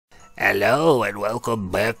Hello and welcome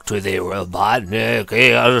back to the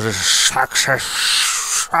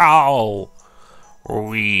RobotnikIsSexy show, where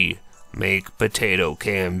we make potato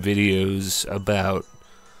cam videos about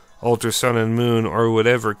Ultra Sun and Moon or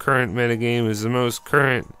whatever current metagame is the most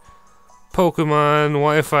current Pokemon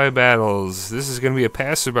Wi-Fi battles. This is going to be a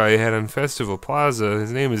passerby I had on Festival Plaza.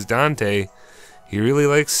 His name is Dante. He really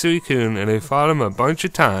likes Suicune and I fought him a bunch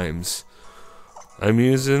of times. I'm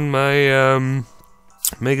using my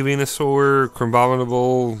Mega Venusaur,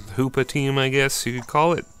 Crabominable, Hoopa team, I guess you could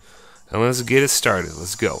call it. And let's get it started.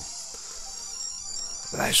 Let's go.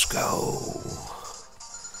 Let's go.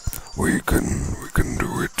 We can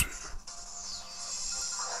do it.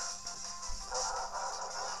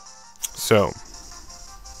 So,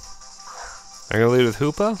 I'm gonna lead with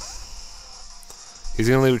Hoopa. He's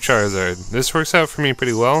gonna lead with Charizard. This works out for me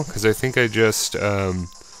pretty well because I think I just go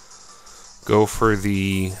for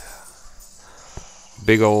the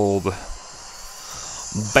big old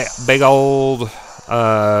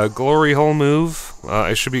glory hole move.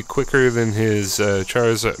 I should be quicker than his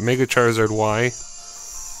Charizard, Mega Charizard Y,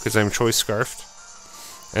 because I'm choice scarfed.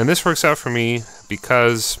 And this works out for me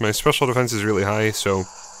because my special defense is really high, so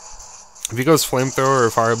if he goes Flamethrower or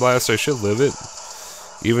Fire Blast, I should live it,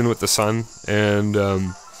 even with the Sun. And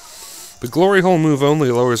the glory hole move only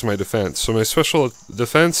lowers my defense, so my special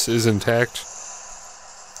defense is intact.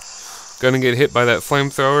 Gonna get hit by that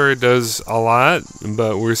Flamethrower. It does a lot,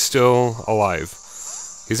 but we're still alive.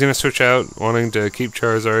 He's gonna switch out, wanting to keep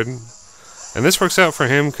Charizard. And this works out for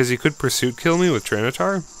him because he could Pursuit kill me with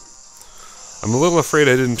Ttar. I'm a little afraid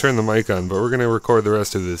I didn't turn the mic on, but we're gonna record the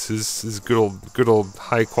rest of this. This is good old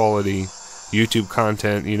high quality YouTube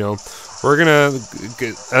content, you know. We're gonna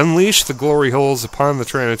unleash the glory holes upon the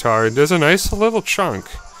Ttar. It does a nice little chunk.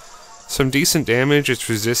 Some decent damage. It's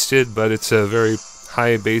resisted, but it's a very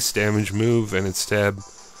high base damage move, and it's stab.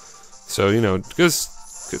 So, you know, good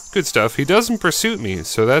stuff. He doesn't Pursuit me,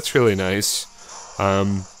 so that's really nice.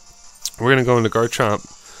 We're gonna go into Garchomp,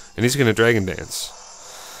 and he's gonna Dragon Dance.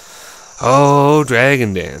 Oh,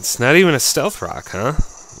 Dragon Dance. Not even a Stealth Rock, huh?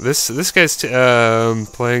 This guy's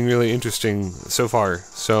playing really interesting so far.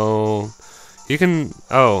 So, he can...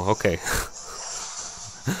 Oh, okay.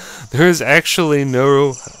 There is actually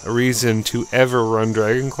no reason to ever run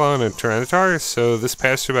Dragon Claw on a Ttar, so this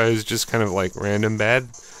passerby is just kind of like random bad.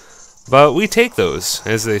 But we take those,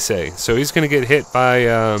 as they say. So he's going to get hit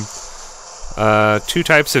by two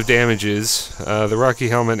types of damages, the Rocky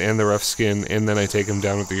Helmet and the Rough Skin, and then I take him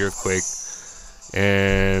down with the Earthquake.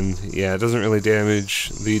 And yeah, it doesn't really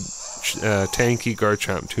damage the tanky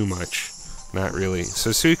Garchomp too much. Not really.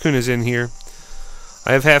 So Suicune is in here.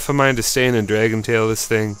 I have half a mind to stay in and Dragon Tail this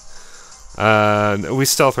thing. We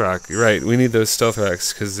Stealth Rock. Right, we need those Stealth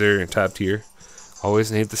Rocks because they're top tier. Always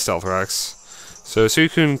need the Stealth Rocks. So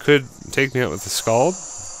Suicune could take me out with the Scald.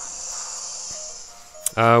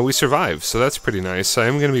 We survive, so that's pretty nice. I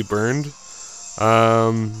am going to be burned.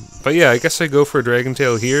 But yeah, I guess I go for a Dragon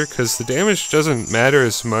Tail here because the damage doesn't matter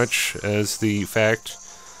as much as the fact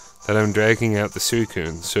that I'm dragging out the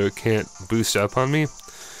Suicune, so it can't boost up on me.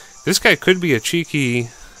 This guy could be a cheeky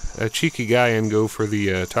guy and go for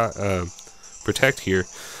the Protect here.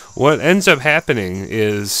 What ends up happening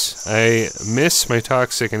is I miss my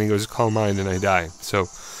Toxic and he goes Calm Mind and I die. So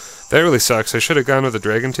that really sucks. I should have gone with the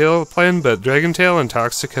Dragon Tail plan, but Dragon Tail and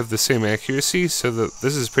Toxic have the same accuracy, so that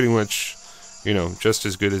this is pretty much, you know, just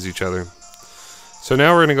as good as each other. So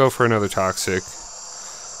now we're going to go for another Toxic.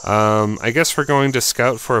 I guess we're going to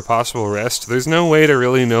scout for a possible rest. There's no way to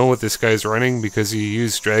really know what this guy's running because he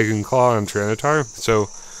used Dragon Claw on Ttar. So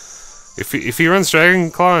if he runs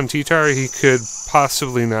Dragon Claw on Ttar, he could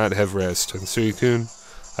possibly not have rest on Suicune.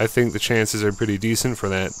 I think the chances are pretty decent for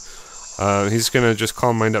that. He's gonna just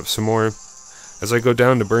Calm Mind up some more as I go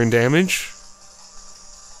down to burn damage.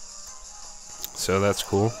 So that's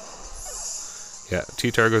cool. Yeah,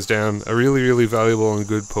 Ttar goes down. A really, really valuable and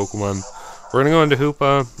good Pokemon. We're gonna go into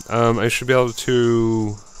Hoopa. I should be able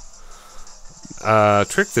to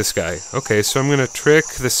trick this guy. Okay, so I'm gonna trick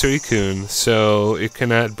the Suicune so it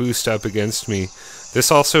cannot boost up against me.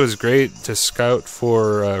 This also is great to scout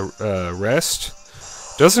for rest.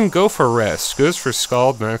 Doesn't go for rest, goes for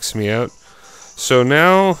Scald, knocks me out. So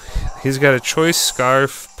now he's got a choice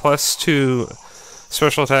Scarf, +2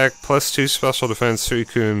 special attack, +2 special defense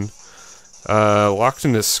Suicune, locked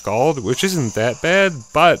into Scald, which isn't that bad,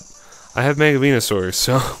 but I have Mega Venusaur,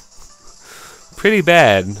 so pretty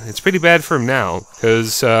bad. It's pretty bad for him now,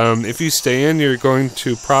 because if you stay in, you're going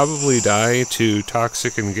to probably die to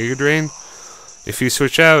Toxic and Giga Drain. If you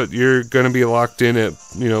switch out, you're going to be locked in at,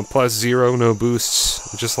 you know, +0, no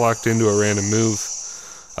boosts, just locked into a random move.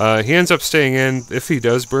 He ends up staying in. If he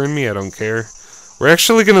does burn me, I don't care. We're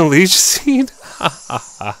actually going to Leech Seed.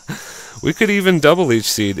 We could even double Leech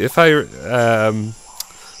Seed. If I,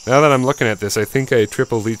 now that I'm looking at this, I think I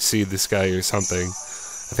triple Leech Seed this guy or something.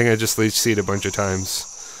 I think I just Leech Seed a bunch of times.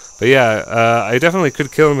 But yeah, I definitely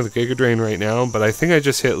could kill him with Giga Drain right now, but I think I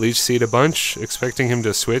just hit Leech Seed a bunch, expecting him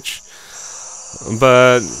to switch.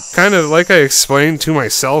 But kind of like I explained to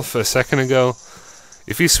myself a second ago,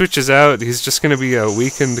 if he switches out, he's just going to be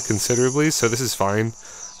weakened considerably, so this is fine.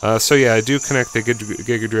 So yeah, I do connect the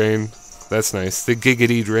Giga Drain. That's nice. The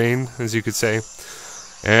Giggity Drain, as you could say.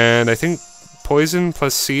 And I think Poison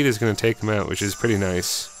plus Seed is going to take him out, which is pretty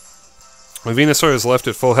nice. My Venusaur is left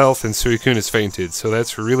at full health, and Suicune is fainted, so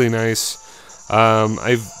that's really nice.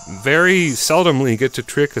 I very seldomly get to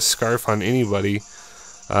trick a Scarf on anybody,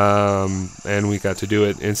 and we got to do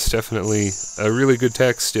it. It's definitely a really good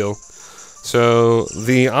tech still. So,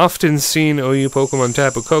 the often seen OU Pokemon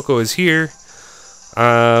Tapu Koko is here.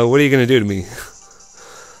 What are you gonna do to me?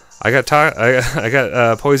 I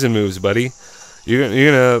got poison moves, buddy.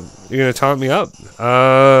 You're gonna taunt me up.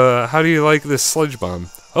 How do you like this Sludge Bomb?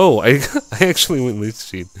 Oh, I actually went Leech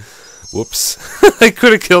Seed. Whoops. I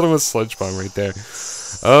could have killed him with Sludge Bomb right there.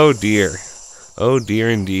 Oh dear. Oh dear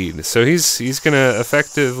indeed. So he's gonna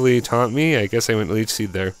effectively taunt me. I guess I went Leech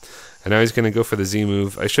Seed there. And now he's gonna go for the Z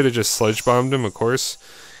move. I should have just Sludge Bombed him, of course.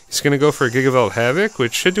 He's gonna go for a Gigavolt Havoc,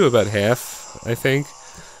 which should do about half, I think.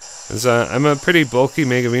 I'm a pretty bulky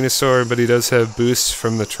Mega Venusaur, but he does have boosts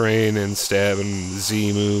from the Train and Stab and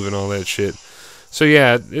Z move and all that shit. So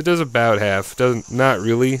yeah, it does about half. Not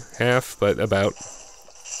really half, but about.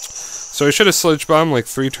 So I should have Sludge Bombed like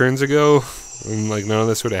 3 turns ago, and like none of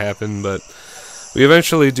this would have happened, but we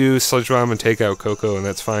eventually do Sludge Bomb and take out Koko, and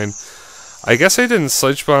that's fine. I guess I didn't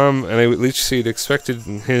Sludge Bomb, and I Leech Seed expected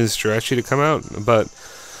his Jirachi to come out, but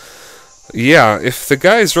yeah, if the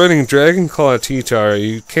guy's running Dragon Claw Ttar,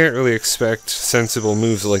 you can't really expect sensible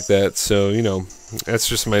moves like that, so, you know, that's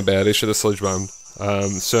just my bad. I should have Sludge Bombed.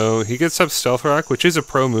 So he gets up Stealth Rock, which is a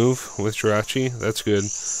pro move with Jirachi. That's good.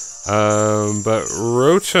 But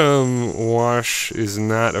Rotom Wash is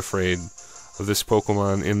not afraid of this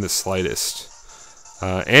Pokemon in the slightest.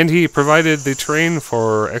 And he provided the terrain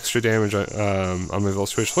for extra damage on my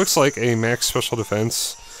Volswitch. Looks like a max special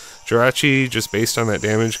defense Jirachi just based on that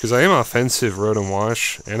damage, because I am offensive Rotom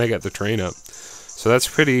Wash, and I got the terrain up. So that's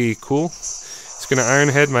pretty cool. It's going to Iron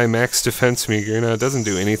Head my max defense Migrina. It doesn't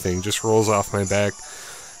do anything, just rolls off my back.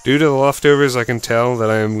 Due to the leftovers, I can tell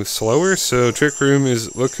that I am slower, so Trick Room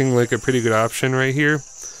is looking like a pretty good option right here.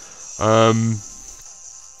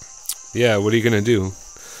 Yeah, what are you going to do?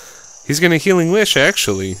 He's going to Healing Wish,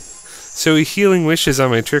 actually. So he Healing Wishes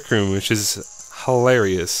on my Trick Room, which is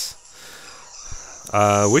hilarious.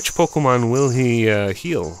 Which Pokemon will he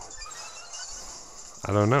heal?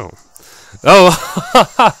 I don't know. Oh!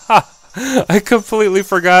 I completely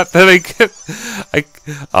forgot that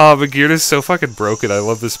Magirna's so fucking broken. I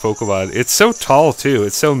love this Pokemon. It's so tall, too.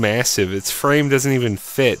 It's so massive. Its frame doesn't even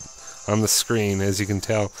fit on the screen, as you can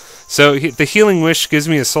tell. So, the Healing Wish gives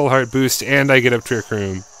me a Soul Heart boost, and I get up Trick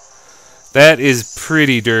Room. That is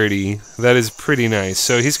pretty dirty. That is pretty nice.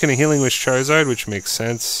 So, he's going to Healing Wish Charizard, which makes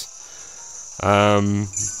sense.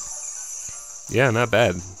 Yeah, not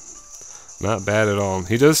bad. Not bad at all.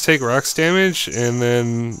 He does take rocks damage, and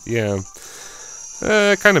then, yeah,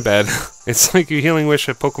 kind of bad. It's like you Healing Wish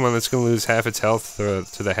a Pokemon that's going to lose half its health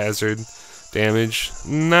to the hazard damage.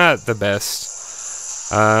 Not the best.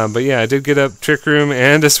 But yeah, I did get up Trick Room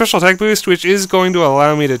and a special attack boost, which is going to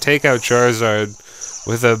allow me to take out Charizard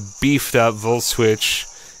with a beefed up Volt Switch.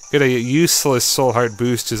 Get a useless Soul Heart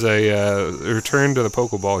boost as I return to the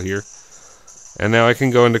Pokeball here. And now I can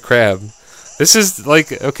go into Crab. This is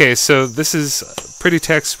like, okay, so this is pretty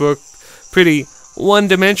textbook, pretty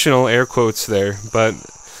one-dimensional, air quotes there, but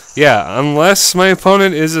yeah, unless my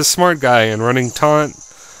opponent is a smart guy and running Taunt,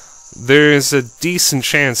 there's a decent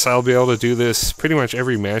chance I'll be able to do this pretty much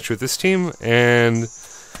every match with this team, and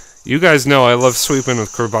you guys know I love sweeping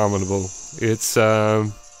with Crabominable.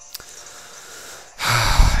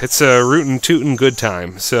 It's a rootin' tootin' good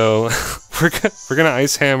time, so we're gonna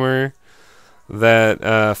Ice Hammer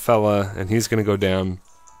that fella, and he's gonna go down.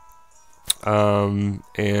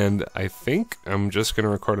 And I think I'm just gonna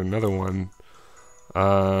record another one.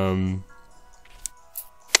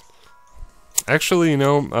 Actually, you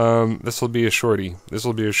know, this will be a shorty. This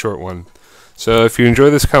will be a short one. So if you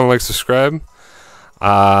enjoy this, comment, like, subscribe.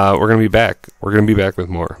 We're gonna be back. We're gonna be back with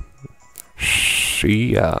more.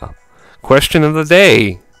 See ya. Question of the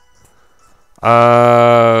day.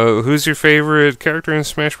 Who's your favorite character in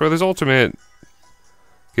Smash Bros. Ultimate?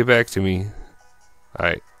 Get back to me.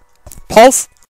 Alright. Pulse!